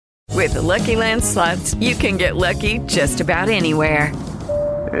With the Lucky Land Slots, you can get lucky just about anywhere.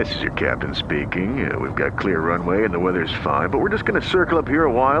 This is your captain speaking. We've got clear runway and the weather's fine, but we're just going to circle up here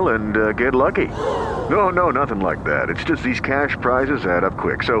a while and get lucky. No, nothing like that. It's just these cash prizes add up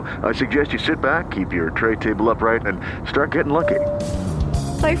quick. So I suggest you sit back, keep your tray table upright, and start getting lucky.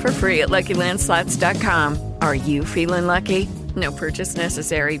 Play for free at LuckyLandSlots.com. Are you feeling lucky? No purchase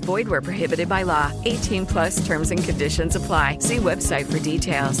necessary. Void where prohibited by law. 18 plus terms and conditions apply. See website for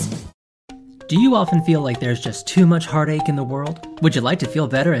details. Do you often feel like there's just too much heartache in the world? Would you like to feel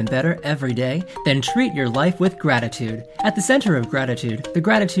better and better every day? Then treat your life with gratitude. At the center of gratitude, the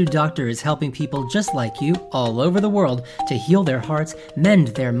Gratitude Doctor is helping people just like you all over the world to heal their hearts, mend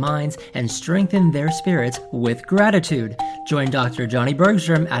their minds, and strengthen their spirits with gratitude. Join Dr. Johnny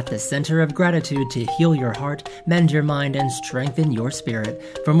Bergstrom at the Center of Gratitude to heal your heart, mend your mind, and strengthen your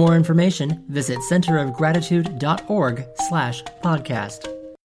spirit. For more information, visit centerofgratitude.org/podcast.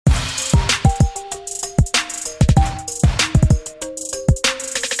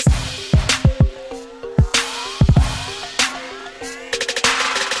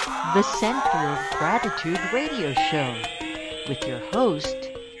 The Center of Gratitude radio show with your host,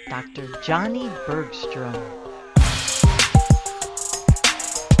 Dr. Johnny Bergstrom.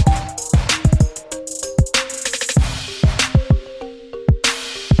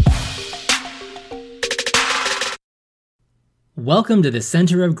 Welcome to the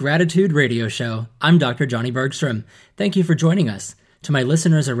Center of Gratitude radio show. I'm Dr. Johnny Bergstrom. Thank you for joining us. To my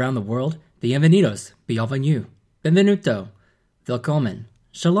listeners around the world, bienvenidos, bienvenue, benvenuto, willkommen,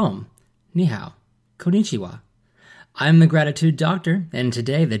 shalom, ni hao, konnichiwa. I'm the Gratitude Doctor, and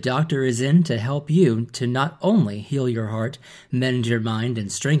today the doctor is in to help you to not only heal your heart, mend your mind,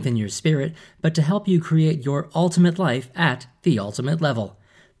 and strengthen your spirit, but to help you create your ultimate life at the ultimate level.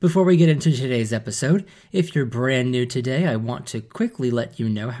 Before we get into today's episode, if you're brand new today, I want to quickly let you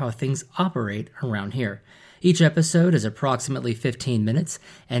know how things operate around here. Each episode is approximately 15 minutes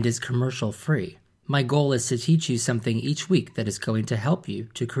and is commercial-free. My goal is to teach you something each week that is going to help you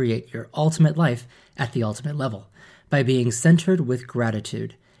to create your ultimate life at the ultimate level. By being centered with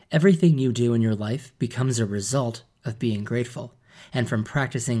gratitude, everything you do in your life becomes a result of being grateful, and from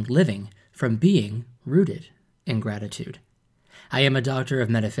practicing living from being rooted in gratitude. I am a doctor of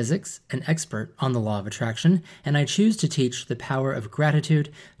metaphysics, an expert on the law of attraction, and I choose to teach the power of gratitude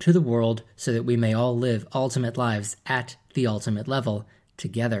to the world so that we may all live ultimate lives at the ultimate level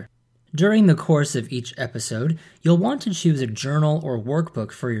together. During the course of each episode, you'll want to choose a journal or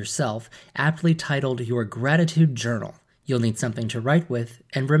workbook for yourself, aptly titled Your Gratitude Journal. You'll need something to write with,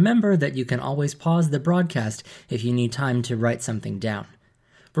 and remember that you can always pause the broadcast if you need time to write something down.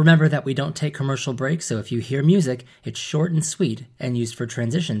 Remember that we don't take commercial breaks, so if you hear music, it's short and sweet and used for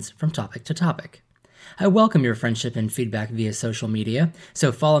transitions from topic to topic. I welcome your friendship and feedback via social media,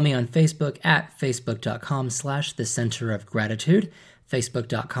 so follow me on Facebook at facebook.com/The Center of Gratitude,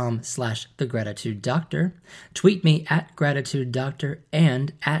 facebook.com/The Gratitude Doctor, tweet me at Gratitude Doctor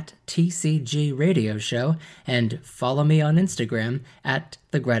and at TCG Radio Show, and follow me on Instagram at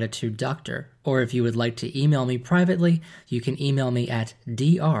The Gratitude Doctor. Or if you would like to email me privately, you can email me at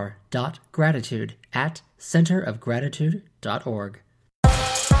dr.gratitude@centerofgratitude.org.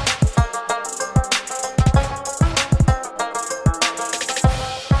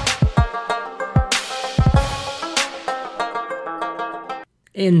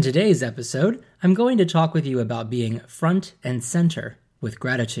 In today's episode, I'm going to talk with you about being front and center with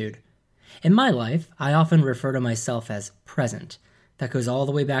gratitude. In my life, I often refer to myself as present. That goes all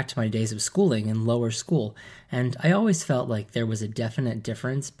the way back to my days of schooling in lower school, and I always felt like there was a definite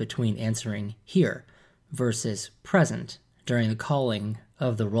difference between answering here versus present during the calling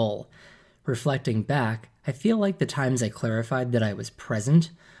of the roll. Reflecting back, I feel like the times I clarified that I was present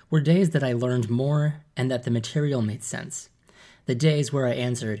were days that I learned more and that the material made sense. The days where I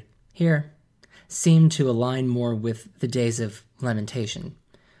answered, here, seemed to align more with the days of lamentation.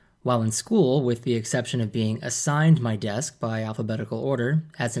 While in school, with the exception of being assigned my desk by alphabetical order,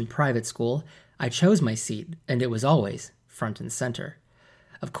 as in private school, I chose my seat, and it was always front and center.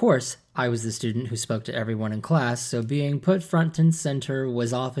 Of course, I was the student who spoke to everyone in class, so being put front and center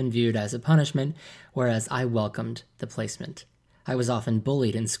was often viewed as a punishment, whereas I welcomed the placement. I was often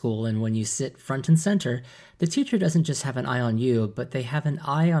bullied in school, and when you sit front and center, the teacher doesn't just have an eye on you, but they have an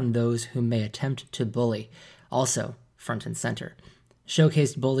eye on those who may attempt to bully, also front and center.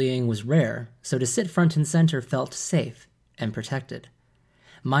 Showcased bullying was rare, so to sit front and center felt safe and protected.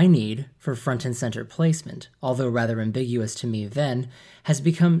 My need for front and center placement, although rather ambiguous to me then, has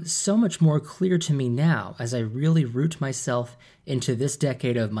become so much more clear to me now as I really root myself into this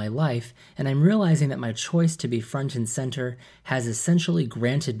decade of my life, and I'm realizing that my choice to be front and center has essentially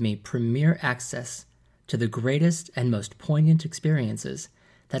granted me premier access to the greatest and most poignant experiences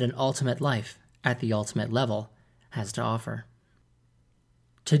that an ultimate life at the ultimate level has to offer.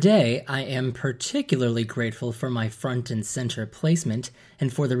 Today, I am particularly grateful for my front and center placement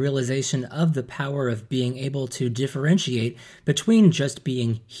and for the realization of the power of being able to differentiate between just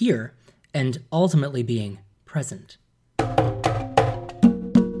being here and ultimately being present.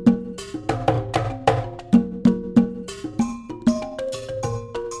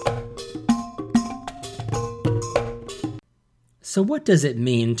 So what does it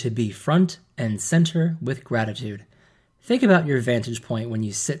mean to be front and center with gratitude? Think about your vantage point when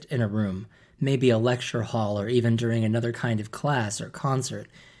you sit in a room, maybe a lecture hall or even during another kind of class or concert.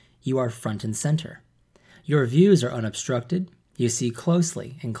 You are front and center. Your views are unobstructed, you see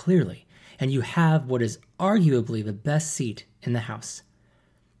closely and clearly, and you have what is arguably the best seat in the house.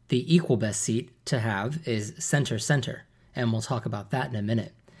 The equal best seat to have is center, and we'll talk about that in a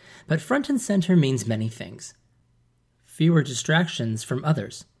minute. But front and center means many things. Fewer distractions from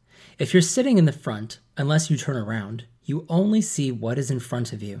others. If you're sitting in the front, unless you turn around, you only see what is in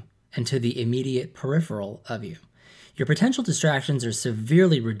front of you and to the immediate peripheral of you. Your potential distractions are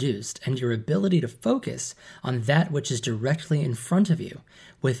severely reduced, and your ability to focus on that which is directly in front of you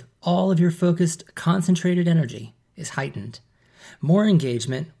with all of your focused, concentrated energy is heightened. More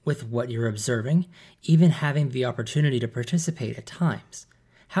engagement with what you're observing, even having the opportunity to participate at times.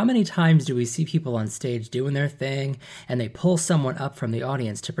 How many times do we see people on stage doing their thing and they pull someone up from the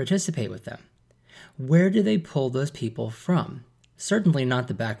audience to participate with them? Where do they pull those people from? Certainly not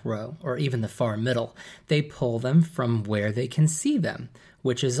the back row or even the far middle. They pull them from where they can see them,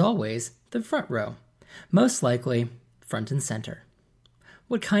 which is always the front row. Most likely, front and center.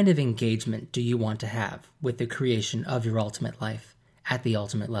 What kind of engagement do you want to have with the creation of your ultimate life at the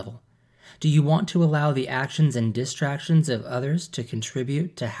ultimate level? Do you want to allow the actions and distractions of others to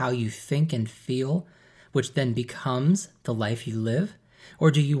contribute to how you think and feel, which then becomes the life you live? Or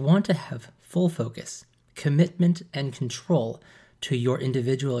do you want to have full focus, commitment, and control to your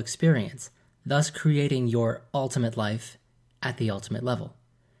individual experience, thus creating your ultimate life at the ultimate level?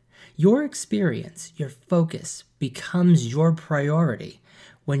 Your experience, your focus, becomes your priority.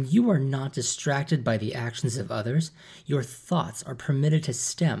 When you are not distracted by the actions of others, your thoughts are permitted to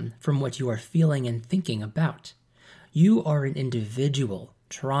stem from what you are feeling and thinking about. You are an individual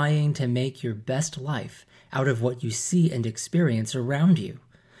trying to make your best life out of what you see and experience around you.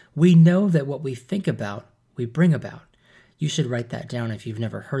 We know that what we think about, we bring about. You should write that down if you've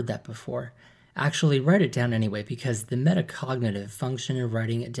never heard that before. Actually, write it down anyway, because the metacognitive function of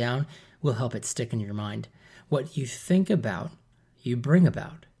writing it down will help it stick in your mind. What you think about, you bring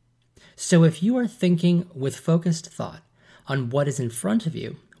about. So if you are thinking with focused thought on what is in front of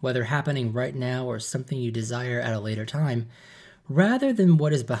you, whether happening right now or something you desire at a later time, rather than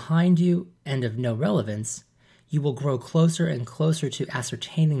what is behind you and of no relevance, you will grow closer and closer to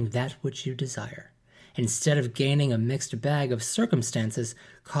ascertaining that which you desire, instead of gaining a mixed bag of circumstances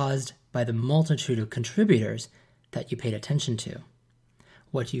caused by the multitude of contributors that you paid attention to.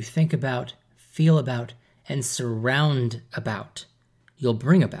 What you think about, feel about, and surround about, you'll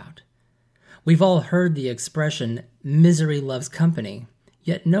bring about. We've all heard the expression, misery loves company,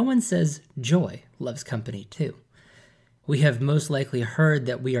 yet no one says joy loves company too. We have most likely heard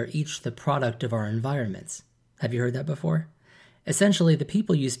that we are each the product of our environments. Have you heard that before? Essentially, the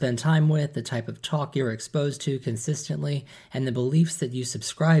people you spend time with, the type of talk you're exposed to consistently, and the beliefs that you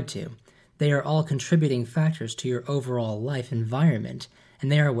subscribe to, they are all contributing factors to your overall life environment,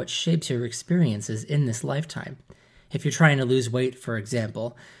 and they are what shapes your experiences in this lifetime. If you're trying to lose weight, for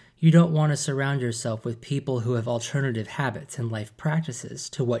example, you don't want to surround yourself with people who have alternative habits and life practices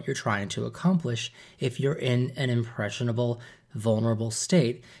to what you're trying to accomplish if you're in an impressionable, vulnerable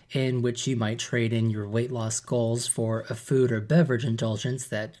state in which you might trade in your weight loss goals for a food or beverage indulgence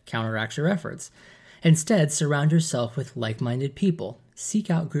that counteracts your efforts. Instead, surround yourself with like-minded people. Seek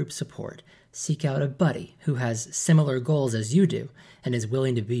out group support. Seek out a buddy who has similar goals as you do and is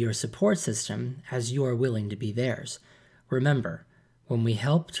willing to be your support system as you are willing to be theirs. Remember, when we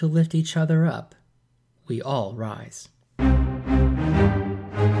help to lift each other up, we all rise.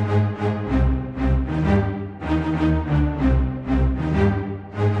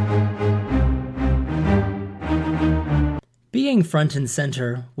 Being front and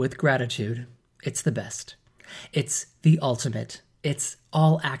center with gratitude, it's the best. It's the ultimate. It's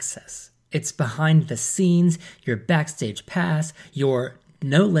all access. It's behind the scenes, your backstage pass, your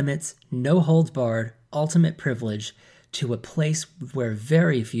No limits, no holds barred, ultimate privilege to a place where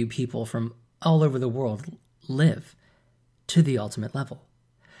very few people from all over the world live, to the ultimate level.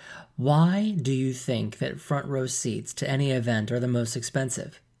 Why do you think that front row seats to any event are the most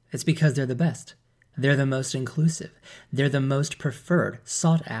expensive? It's because they're the best. They're the most inclusive. They're the most preferred,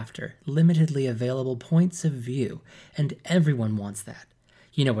 sought after, limitedly available points of view, and everyone wants that.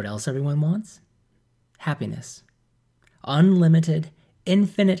 You know what else everyone wants? Happiness. Unlimited,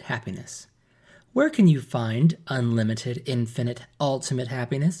 infinite happiness. Where can you find unlimited, infinite, ultimate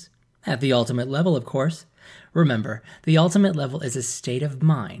happiness? At the ultimate level, of course. Remember, the ultimate level is a state of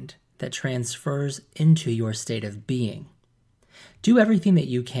mind that transfers into your state of being. Do everything that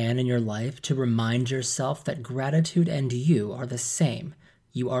you can in your life to remind yourself that gratitude and you are the same.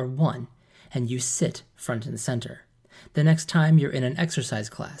 You are one, and you sit front and center. The next time you're in an exercise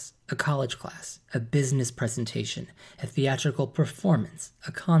class, a college class, a business presentation, a theatrical performance,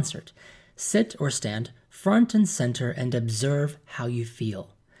 a concert, sit or stand front and center and observe how you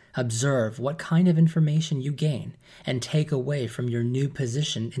feel. Observe what kind of information you gain and take away from your new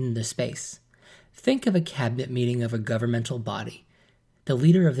position in the space. Think of a cabinet meeting of a governmental body. The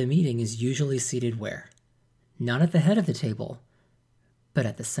leader of the meeting is usually seated where? Not at the head of the table, but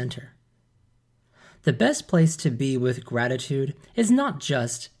at the center. The best place to be with gratitude is not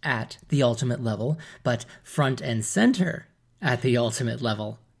just at the ultimate level, but front and center at the ultimate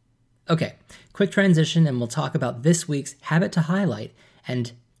level. Okay, quick transition and we'll talk about this week's Habit to Highlight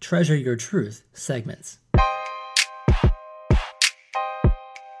and Treasure Your Truth segments.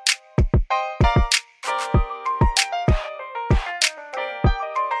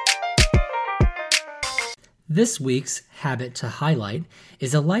 This week's Habit to Highlight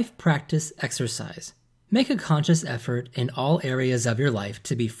is a life practice exercise. Make a conscious effort in all areas of your life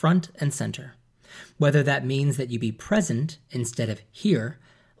to be front and center. Whether that means that you be present instead of here,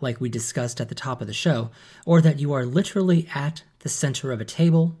 like we discussed at the top of the show, or that you are literally at the center of a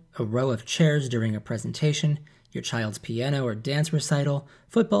table, a row of chairs during a presentation, your child's piano or dance recital,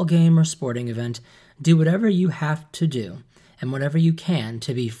 football game or sporting event, do whatever you have to do and whatever you can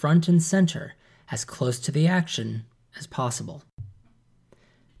to be front and center, as close to the action as possible.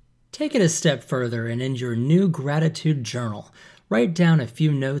 Take it a step further and in your new gratitude journal, write down a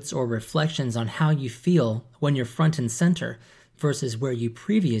few notes or reflections on how you feel when you're front and center versus where you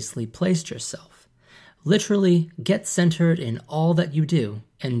previously placed yourself. Literally, get centered in all that you do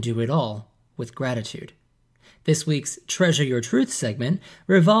and do it all with gratitude. This week's Treasure Your Truth segment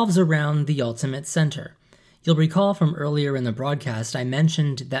revolves around the ultimate center. You'll recall from earlier in the broadcast I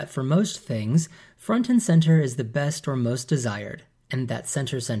mentioned that for most things, front and center is the best or most desired, and that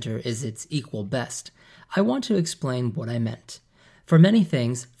center is its equal best. I want to explain what I meant. For many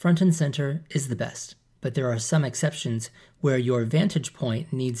things, front and center is the best, but there are some exceptions where your vantage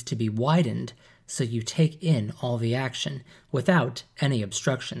point needs to be widened so you take in all the action without any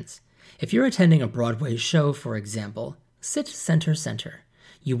obstructions. If you're attending a Broadway show, for example, sit center.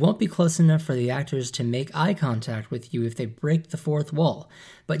 You won't be close enough for the actors to make eye contact with you if they break the fourth wall,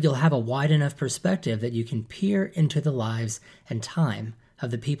 but you'll have a wide enough perspective that you can peer into the lives and time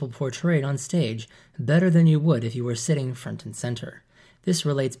of the people portrayed on stage better than you would if you were sitting front and center. This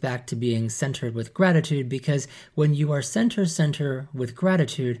relates back to being centered with gratitude because when you are center with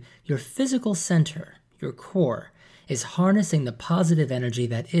gratitude, your physical center, your core, is harnessing the positive energy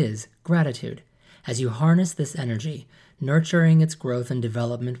that is gratitude. As you harness this energy, nurturing its growth and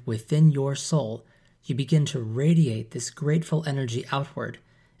development within your soul, you begin to radiate this grateful energy outward,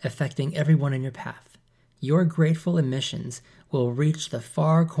 affecting everyone in your path. Your grateful emissions will reach the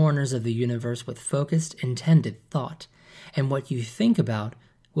far corners of the universe with focused, intended thought, and what you think about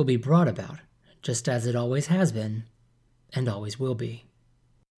will be brought about, just as it always has been, and always will be.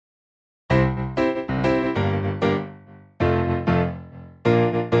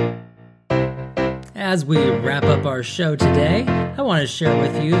 As we wrap up our show today, I want to share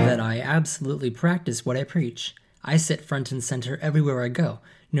with you that I absolutely practice what I preach. I sit front and center everywhere I go,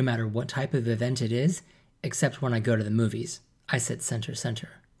 no matter what type of event it is, except when I go to the movies. I sit center,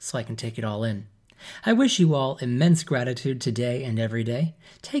 so I can take it all in. I wish you all immense gratitude today and every day.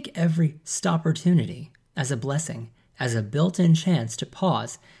 Take every stopportunity as a blessing, as a built-in chance to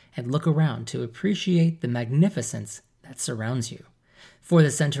pause and look around to appreciate the magnificence that surrounds you. For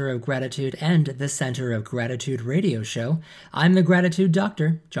the Center of Gratitude and the Center of Gratitude radio show, I'm the Gratitude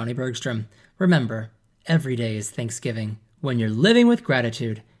Doctor, Johnny Bergstrom. Remember, every day is Thanksgiving. When you're living with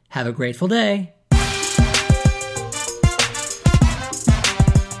gratitude, have a grateful day.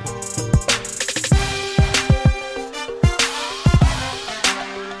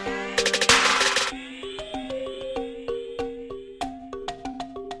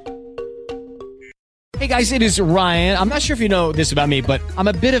 Hey guys, it is Ryan. I'm not sure if you know this about me, but I'm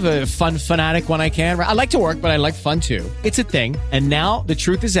a bit of a fun fanatic when I can. I like to work, but I like fun too. It's a thing. And now the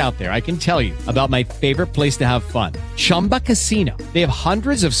truth is out there. I can tell you about my favorite place to have fun. Chumba Casino. They have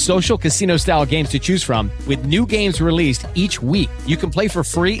hundreds of social casino style games to choose from with new games released each week. You can play for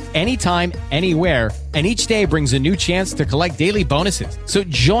free anytime, anywhere. And each day brings a new chance to collect daily bonuses. So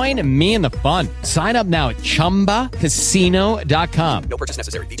join me in the fun. Sign up now at ChumbaCasino.com. No purchase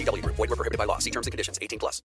necessary. VGW Group. Void where prohibited by law. See terms and conditions. 18+.